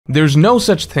There's no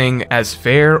such thing as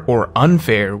fair or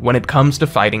unfair when it comes to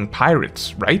fighting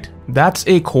pirates, right? That's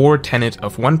a core tenet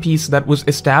of One Piece that was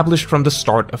established from the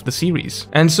start of the series.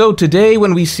 And so today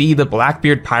when we see the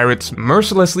Blackbeard pirates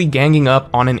mercilessly ganging up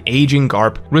on an aging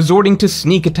Garp, resorting to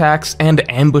sneak attacks and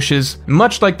ambushes,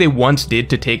 much like they once did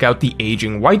to take out the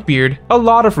aging Whitebeard, a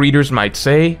lot of readers might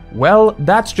say, well,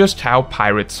 that's just how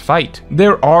pirates fight.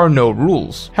 There are no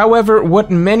rules. However,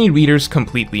 what many readers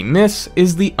completely miss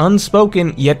is the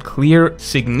unspoken yet clear,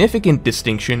 significant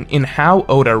distinction in how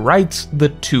Oda writes the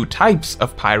two types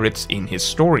of pirates in his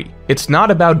story. It's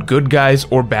not about good guys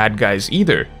or bad guys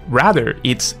either. Rather,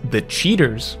 it's the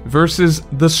cheaters versus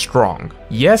the strong.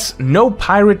 Yes, no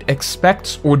pirate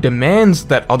expects or demands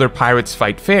that other pirates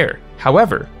fight fair.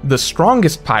 However, the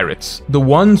strongest pirates, the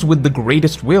ones with the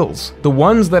greatest wills, the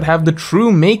ones that have the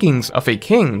true makings of a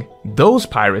king, those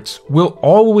pirates will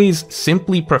always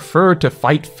simply prefer to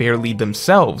fight fairly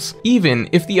themselves, even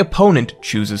if the opponent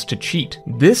chooses to cheat.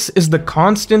 This is the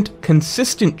constant,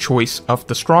 consistent choice of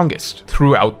the strongest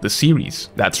throughout the series.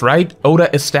 That's right,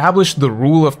 Oda established the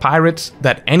rule of pirates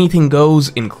that anything goes,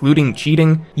 including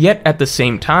cheating, yet at the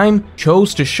same time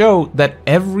chose to show that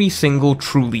every single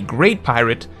truly great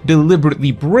pirate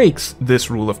deliberately breaks this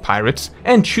rule of pirates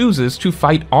and chooses to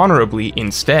fight honorably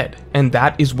instead. And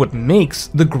that is what makes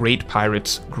the great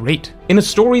pirates great. In a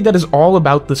story that is all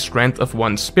about the strength of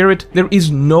one's spirit, there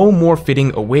is no more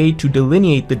fitting a way to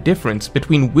delineate the difference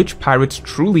between which pirates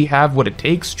truly have what it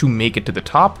takes to make it to the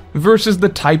top versus the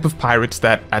type of pirates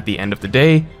that, at the end of the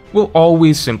day, will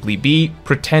always simply be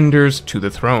pretenders to the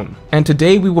throne. And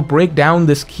today we will break down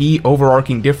this key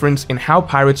overarching difference in how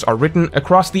pirates are written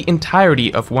across the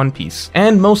entirety of One Piece,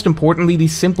 and most importantly the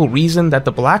simple reason that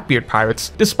the Blackbeard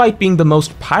pirates, despite being the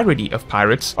most piratey of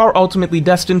pirates, are ultimately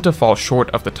destined to fall short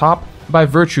of the top by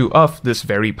virtue of this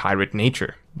very pirate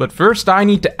nature. But first I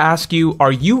need to ask you,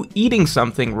 are you eating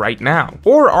something right now?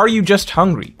 Or are you just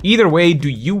hungry? Either way, do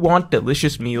you want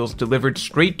delicious meals delivered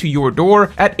straight to your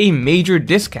door at a major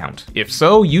discount? If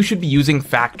so, you should be using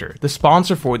Factor, the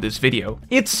sponsor for this video.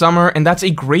 It's summer and that's a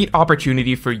great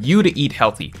opportunity for you to eat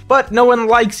healthy, but no one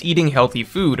likes eating healthy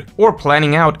food or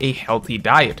planning out a healthy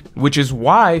diet, which is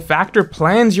why Factor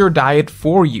plans your diet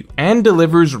for you and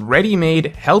delivers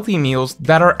ready-made healthy meals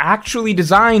that are actually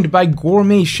designed by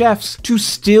gourmet chefs to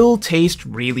still taste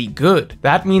really good.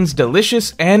 That means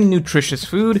delicious and nutritious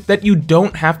food that you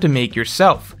don't have to make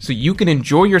yourself, so you can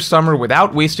enjoy your summer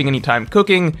without wasting any time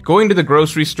cooking, going to the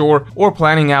grocery store, or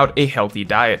planning out a healthy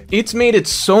diet. It's made it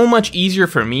so much easier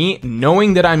for me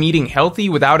knowing that I'm eating healthy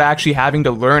without actually having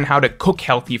to learn how to cook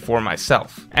healthy for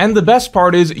myself. And the best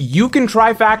part is, you can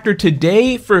try Factor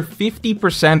today for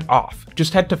 50% off.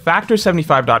 Just head to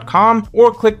Factor75.com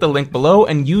or click the link below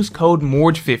and use code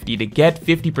MORGE50 to get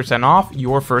 50% off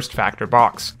your first Factor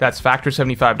box. That's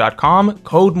Factor75.com,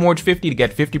 code MORGE50 to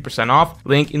get 50% off,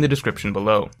 link in the description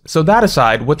below. So that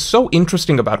aside, what's so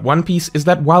interesting about One Piece is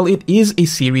that while it is a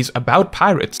series about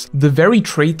pirates, the very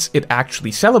traits it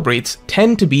actually celebrates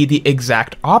tend to be the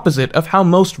exact opposite of how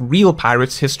most real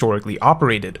pirates historically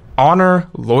operated. Honor,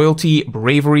 loyalty,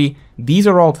 bravery, these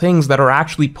are all things that are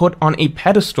actually put on a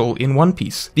pedestal in One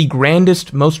Piece. The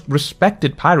grandest, most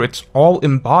respected pirates all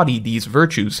embody these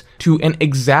virtues to an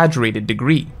exaggerated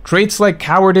degree. Traits like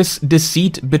cowardice,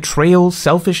 deceit, betrayal,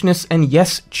 selfishness, and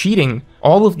yes, cheating,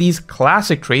 all of these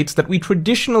classic traits that we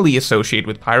traditionally associate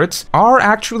with pirates are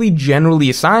actually generally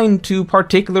assigned to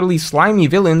particularly slimy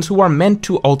villains who are meant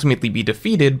to ultimately be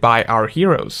defeated by our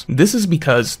heroes. This is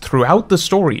because throughout the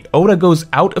story, Oda goes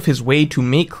out of his way to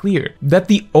make clear that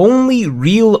the only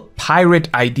real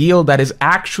pirate ideal that is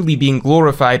actually being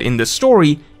glorified in this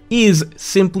story is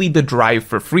simply the drive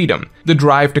for freedom, the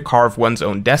drive to carve one's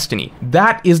own destiny.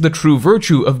 That is the true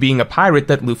virtue of being a pirate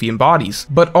that Luffy embodies,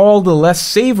 but all the less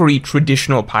savory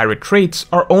traditional pirate traits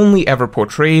are only ever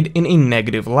portrayed in a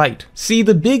negative light. See,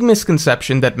 the big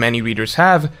misconception that many readers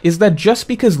have is that just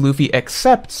because Luffy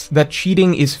accepts that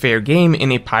cheating is fair game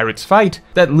in a pirate's fight,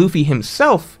 that Luffy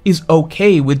himself is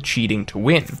okay with cheating to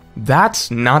win. That's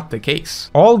not the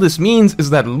case. All this means is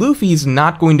that Luffy's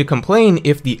not going to complain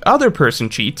if the other person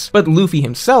cheats, but Luffy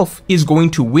himself is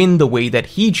going to win the way that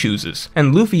he chooses.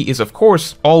 And Luffy is of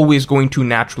course always going to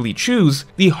naturally choose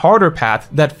the harder path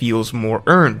that feels more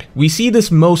earned. We see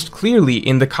this most clearly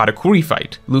in the Katakuri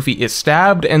fight. Luffy is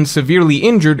stabbed and severely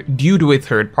injured due to a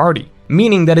third party,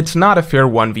 meaning that it's not a fair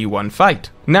 1v1 fight.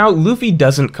 Now, Luffy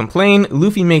doesn't complain.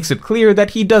 Luffy makes it clear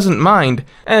that he doesn't mind,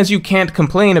 as you can't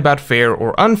complain about fair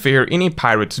or unfair in a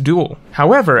pirate's duel.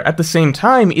 However, at the same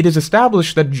time, it is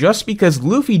established that just because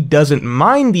Luffy doesn't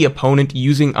mind the opponent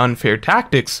using unfair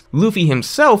tactics, Luffy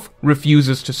himself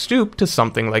refuses to stoop to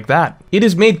something like that. It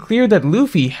is made clear that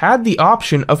Luffy had the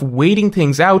option of waiting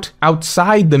things out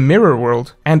outside the mirror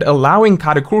world and allowing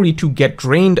Katakuri to get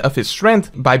drained of his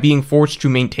strength by being forced to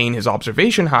maintain his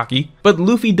observation haki, but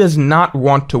Luffy does not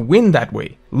want to win that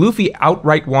way. Luffy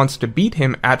outright wants to beat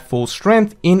him at full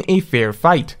strength in a fair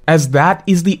fight, as that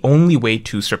is the only way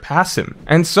to surpass him.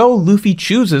 And so Luffy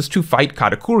chooses to fight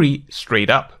Katakuri straight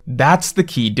up. That's the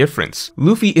key difference.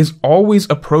 Luffy is always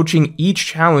approaching each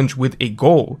challenge with a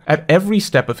goal. At every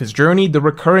step of his journey, the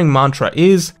recurring mantra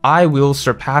is, "I will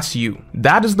surpass you."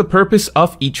 That is the purpose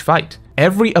of each fight.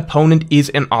 Every opponent is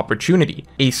an opportunity,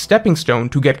 a stepping stone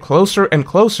to get closer and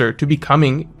closer to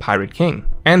becoming Pirate King.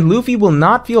 And Luffy will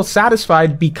not feel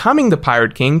satisfied becoming the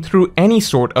Pirate King through any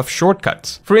sort of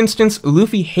shortcuts. For instance,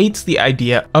 Luffy hates the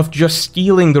idea of just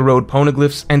stealing the road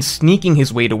poneglyphs and sneaking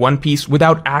his way to One Piece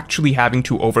without actually having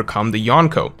to overcome the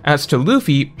Yonko. As to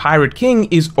Luffy, Pirate King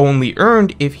is only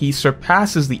earned if he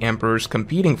surpasses the Emperors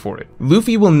competing for it.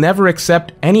 Luffy will never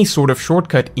accept any sort of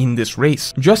shortcut in this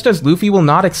race, just as Luffy will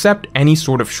not accept any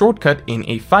sort of shortcut in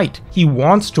a fight. He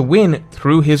wants to win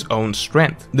through his own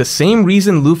strength. The same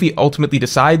reason Luffy ultimately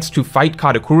decides to fight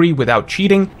Katakuri without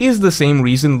cheating is the same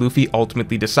reason Luffy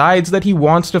ultimately decides that he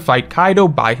wants to fight Kaido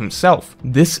by himself.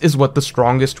 This is what the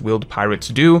strongest-willed pirates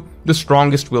do. The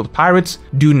strongest-willed pirates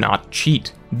do not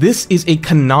cheat. This is a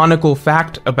canonical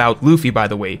fact about Luffy, by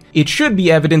the way. It should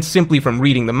be evident simply from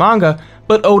reading the manga,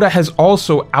 but Oda has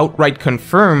also outright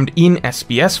confirmed in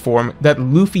SBS form that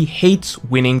Luffy hates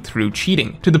winning through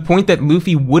cheating, to the point that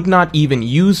Luffy would not even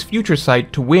use Future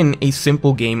Sight to win a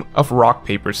simple game of rock,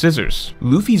 paper, scissors.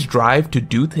 Luffy's drive to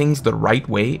do things the right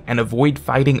way and avoid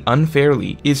fighting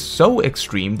unfairly is so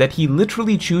extreme that he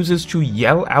literally chooses to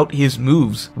yell out his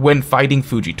moves when fighting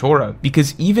Fujitora,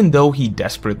 because even though he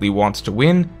desperately wants to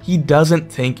win, he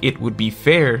doesn't think it would be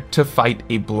fair to fight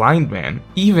a blind man,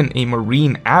 even a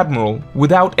Marine Admiral,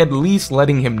 without at least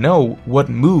letting him know what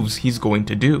moves he's going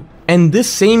to do. And this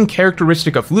same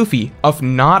characteristic of Luffy, of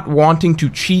not wanting to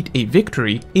cheat a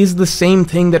victory, is the same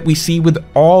thing that we see with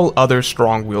all other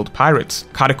strong-willed pirates.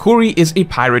 Katakuri is a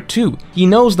pirate too. He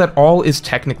knows that all is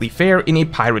technically fair in a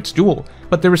pirate's duel,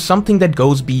 but there is something that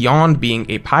goes beyond being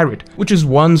a pirate, which is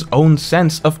one's own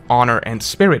sense of honor and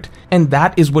spirit, and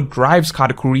that is what drives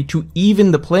Katakuri to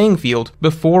even the playing field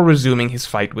before resuming his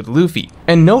fight with Luffy.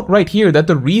 And note right here that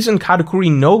the reason Katakuri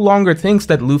no longer thinks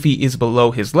that Luffy is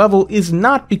below his level is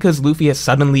not because Luffy has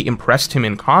suddenly impressed him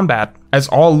in combat, as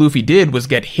all Luffy did was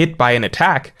get hit by an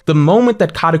attack. The moment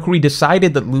that Katakuri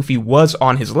decided that Luffy was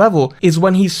on his level is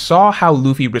when he saw how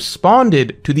Luffy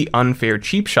responded to the unfair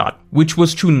cheap shot, which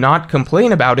was to not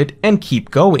complain about it and keep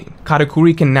going.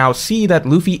 Katakuri can now see that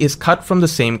Luffy is cut from the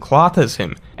same cloth as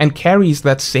him, and carries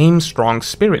that same strong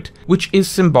spirit, which is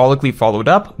symbolically followed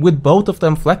up with both of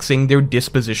them flexing their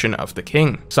disposition of the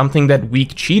king, something that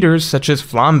weak cheaters such as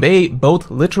Flambe both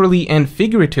literally and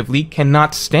figuratively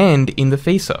cannot stand in the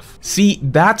face of. See,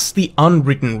 that's the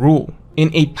unwritten rule. In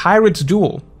a pirate's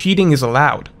duel, cheating is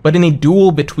allowed, but in a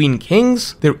duel between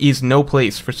kings, there is no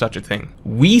place for such a thing.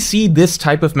 We see this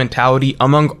type of mentality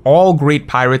among all great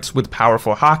pirates with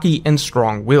powerful haki and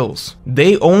strong wills.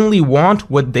 They only want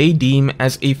what they deem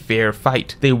as a fair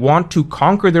fight. They want to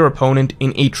conquer their opponent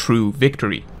in a true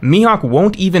victory. Mihawk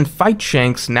won't even fight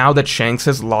Shanks now that Shanks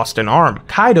has lost an arm.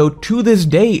 Kaido, to this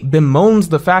day, bemoans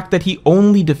the fact that he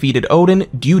only defeated Oden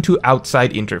due to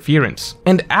outside interference.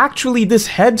 And actually, this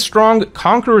headstrong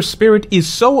conqueror spirit is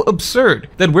so absurd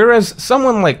that whereas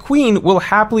someone like Queen will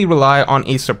happily rely on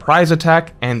a surprise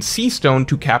attack and Sea Stone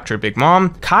to capture Big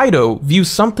Mom, Kaido views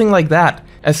something like that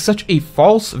as such a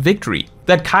false victory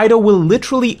that Kaido will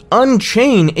literally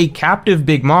unchain a captive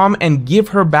Big Mom and give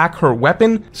her back her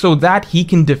weapon so that he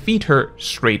can defeat her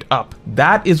straight up.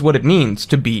 That is what it means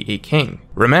to be a king.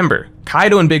 Remember,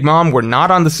 Kaido and Big Mom were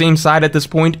not on the same side at this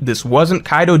point. This wasn't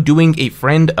Kaido doing a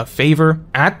friend a favor.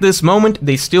 At this moment,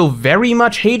 they still very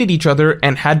much hated each other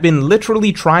and had been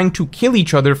literally trying to kill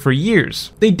each other for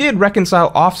years. They did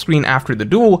reconcile off-screen after the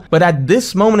duel, but at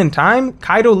this moment in time,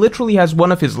 Kaido literally has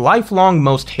one of his lifelong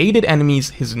most hated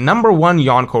enemies, his #1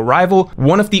 Yonko rival,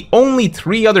 one of the only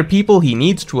 3 other people he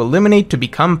needs to eliminate to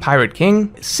become Pirate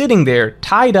King, sitting there,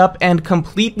 tied up and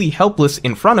completely helpless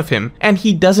in front of him, and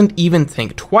he doesn't even think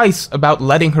think twice about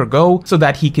letting her go so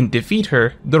that he can defeat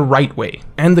her the right way.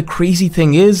 And the crazy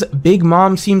thing is, Big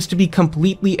Mom seems to be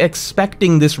completely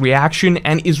expecting this reaction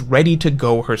and is ready to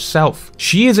go herself.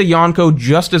 She is a Yonko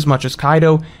just as much as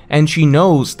Kaido, and she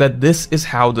knows that this is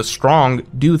how the strong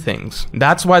do things.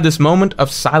 That's why this moment of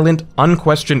silent,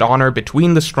 unquestioned honor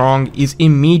between the strong is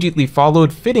immediately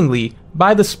followed fittingly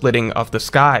by the splitting of the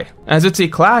sky, as it's a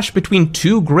clash between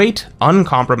two great,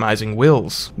 uncompromising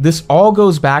wills. This all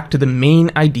goes back to the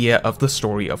main idea of the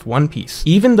story of One Piece.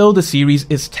 Even though the series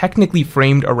is technically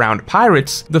framed around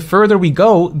pirates, the further we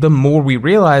go, the more we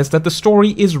realize that the story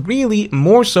is really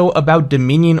more so about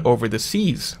dominion over the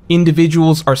seas.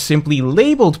 Individuals are simply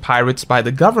labeled pirates by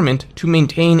the government to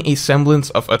maintain a semblance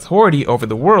of authority over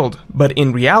the world, but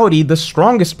in reality, the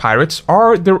strongest pirates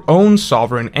are their own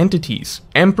sovereign entities,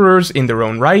 emperors in their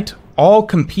own right, all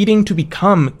competing to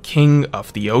become king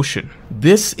of the ocean.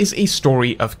 This is a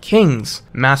story of kings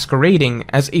masquerading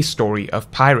as a story of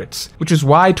pirates, which is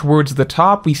why towards the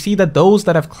top we see that those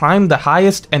that have climbed the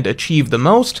highest and achieved the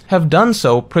most have done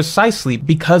so precisely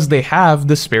because they have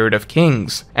the spirit of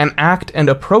kings, and act and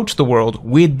approach the world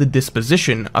with the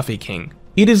disposition of a king.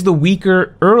 It is the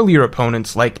weaker, earlier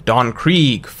opponents like Don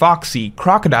Krieg, Foxy,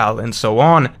 Crocodile, and so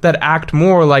on that act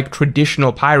more like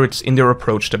traditional pirates in their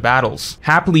approach to battles,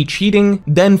 happily cheating,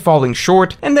 then falling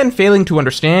short, and then failing to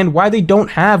understand why they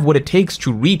don't have what it takes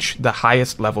to reach the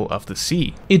highest level of the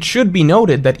sea. It should be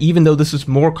noted that even though this is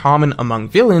more common among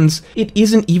villains, it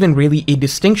isn't even really a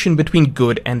distinction between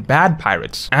good and bad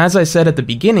pirates. As I said at the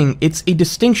beginning, it's a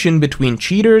distinction between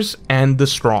cheaters and the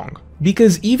strong.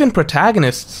 Because even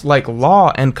protagonists like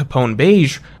Law and Capone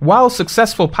Beige, while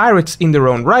successful pirates in their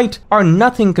own right, are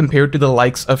nothing compared to the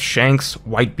likes of Shanks,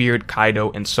 Whitebeard,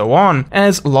 Kaido, and so on,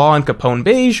 as Law and Capone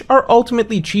Beige are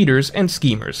ultimately cheaters and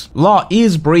schemers. Law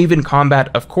is brave in combat,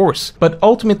 of course, but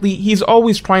ultimately he's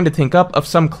always trying to think up of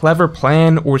some clever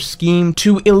plan or scheme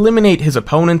to eliminate his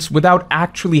opponents without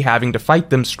actually having to fight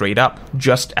them straight up,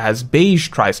 just as Beige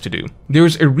tries to do.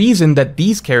 There's a reason that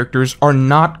these characters are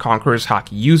not Conqueror's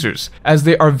Haki users, as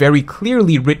they are very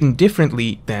clearly written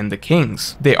differently than the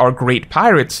kings. They are great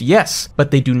pirates, yes,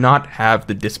 but they do not have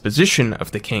the disposition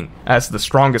of the king, as the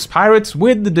strongest pirates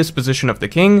with the disposition of the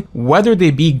king, whether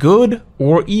they be good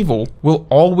or evil, will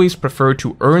always prefer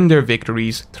to earn their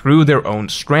victories through their own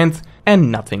strength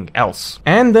and nothing else.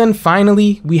 And then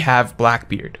finally, we have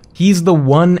Blackbeard. He's the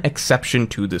one exception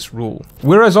to this rule.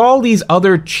 Whereas all these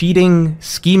other cheating,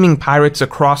 scheming pirates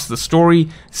across the story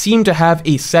seem to have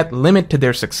a set limit to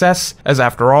their success, as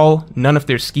after all, none of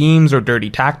their schemes or dirty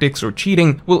tactics or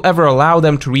cheating will ever allow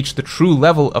them to reach the true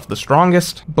level of the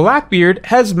strongest, Blackbeard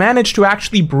has managed to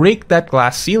actually break that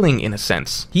glass ceiling in a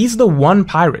sense. He's the one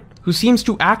pirate who seems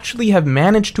to actually have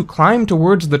managed to climb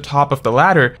towards the top of the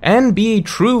ladder and be a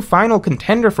true final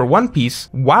contender for One Piece,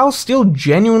 while still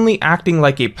genuinely acting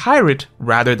like a pirate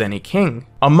rather than a king.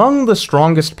 Among the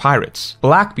strongest pirates,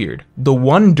 Blackbeard, the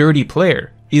one dirty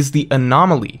player, is the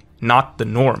anomaly, not the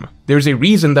norm. There's a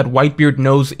reason that Whitebeard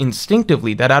knows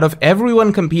instinctively that out of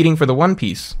everyone competing for the One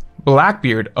Piece,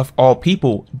 Blackbeard, of all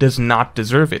people, does not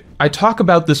deserve it. I talk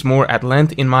about this more at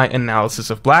length in my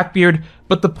analysis of Blackbeard,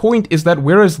 but the point is that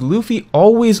whereas Luffy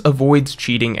always avoids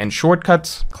cheating and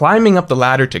shortcuts, climbing up the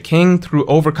ladder to king through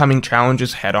overcoming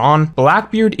challenges head-on,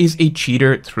 Blackbeard is a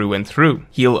cheater through and through.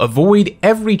 He'll avoid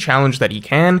every challenge that he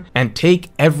can, and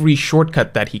take every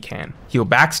shortcut that he can. He'll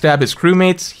backstab his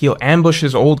crewmates, he'll ambush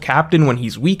his old captain when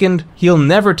he's weakened, he'll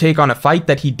never take on a fight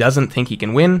that he doesn't think he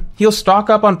can win, he'll stock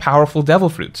up on powerful devil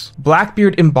fruits.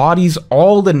 Blackbeard embodies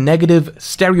all the negative,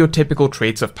 stereotypical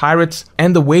traits of pirates,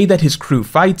 and the way that his crew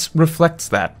fights reflects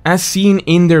that, as seen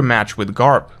in their match with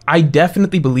Garp. I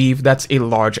definitely believe that's a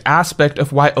large aspect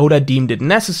of why Oda deemed it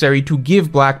necessary to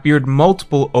give Blackbeard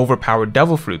multiple overpowered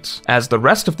devil fruits, as the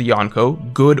rest of the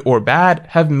Yonko, good or bad,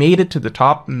 have made it to the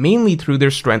top mainly through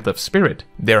their strength of spirit,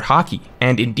 their haki,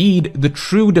 and indeed, the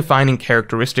true defining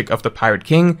characteristic of the Pirate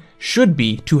King should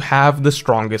be to have the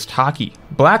strongest haki.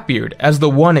 Blackbeard, as the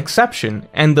one exception,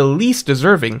 and the least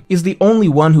deserving, is the only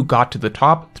one who got to the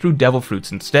top through devil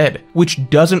fruits instead, which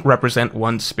doesn't represent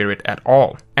one's spirit at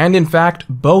all. And in fact,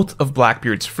 both of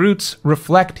Blackbeard's fruits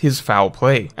reflect his foul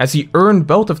play, as he earned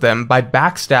both of them by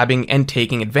backstabbing and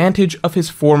taking advantage of his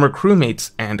former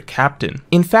crewmates and captain.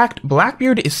 In fact,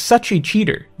 Blackbeard is such a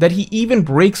cheater that he even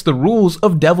breaks the rules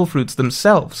of devil fruits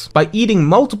themselves by eating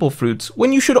multiple fruits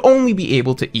when you should only be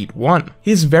able to eat one.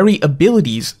 His very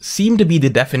abilities seem to be the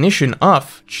definition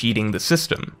of cheating the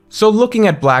system. So looking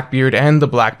at Blackbeard and the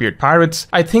Blackbeard Pirates,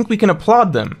 I think we can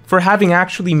applaud them for having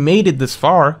actually made it this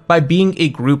far by being a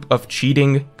group of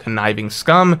cheating, conniving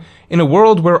scum in a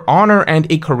world where honor and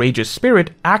a courageous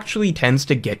spirit actually tends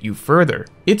to get you further.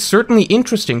 It's certainly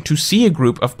interesting to see a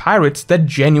group of pirates that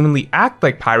genuinely act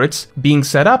like pirates being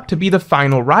set up to be the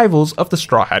final rivals of the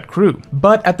Straw Hat crew.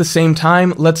 But at the same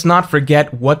time, let's not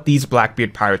forget what these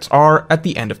Blackbeard pirates are at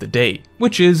the end of the day,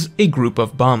 which is a group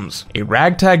of bums. A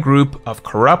ragtag group of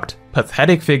corrupt,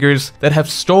 pathetic figures that have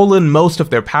stolen most of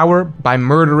their power by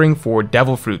murdering for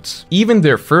devil fruits. Even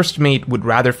their first mate would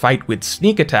rather fight with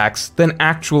sneak attacks than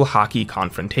actual hockey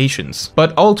confrontations.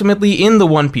 But ultimately, in the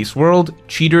One Piece world,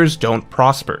 cheaters don't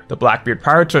prosper. The Blackbeard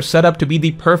Pirates are set up to be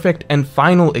the perfect and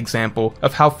final example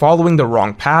of how following the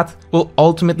wrong path will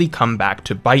ultimately come back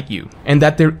to bite you, and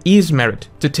that there is merit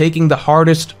to taking the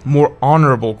hardest, more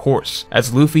honorable course,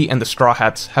 as Luffy and the Straw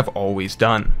Hats have always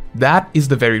done. That is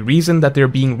the very reason that they're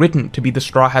being written to be the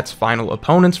Straw Hats' final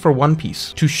opponents for One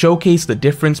Piece, to showcase the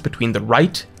difference between the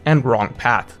right and wrong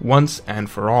path, once and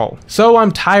for all. So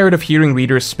I'm tired of hearing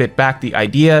readers spit back the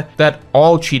idea that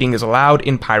all cheating is allowed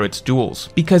in Pirates duels,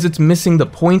 because it's missing the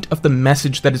point of the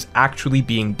message that is actually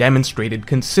being demonstrated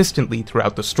consistently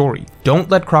throughout the story. Don't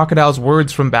let Crocodile's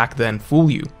words from back then fool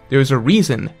you. There's a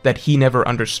reason that he never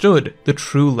understood the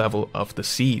true level of the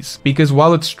seas. Because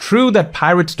while it's true that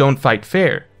pirates don't fight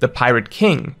fair, the Pirate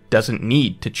King doesn't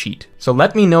need to cheat. So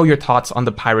let me know your thoughts on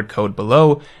the pirate code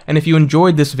below, and if you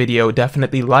enjoyed this video,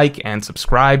 definitely like and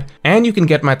subscribe, and you can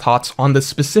get my thoughts on the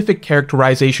specific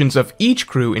characterizations of each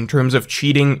crew in terms of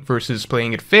cheating versus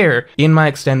playing it fair in my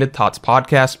Extended Thoughts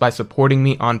podcast by supporting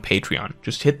me on Patreon.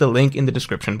 Just hit the link in the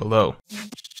description below.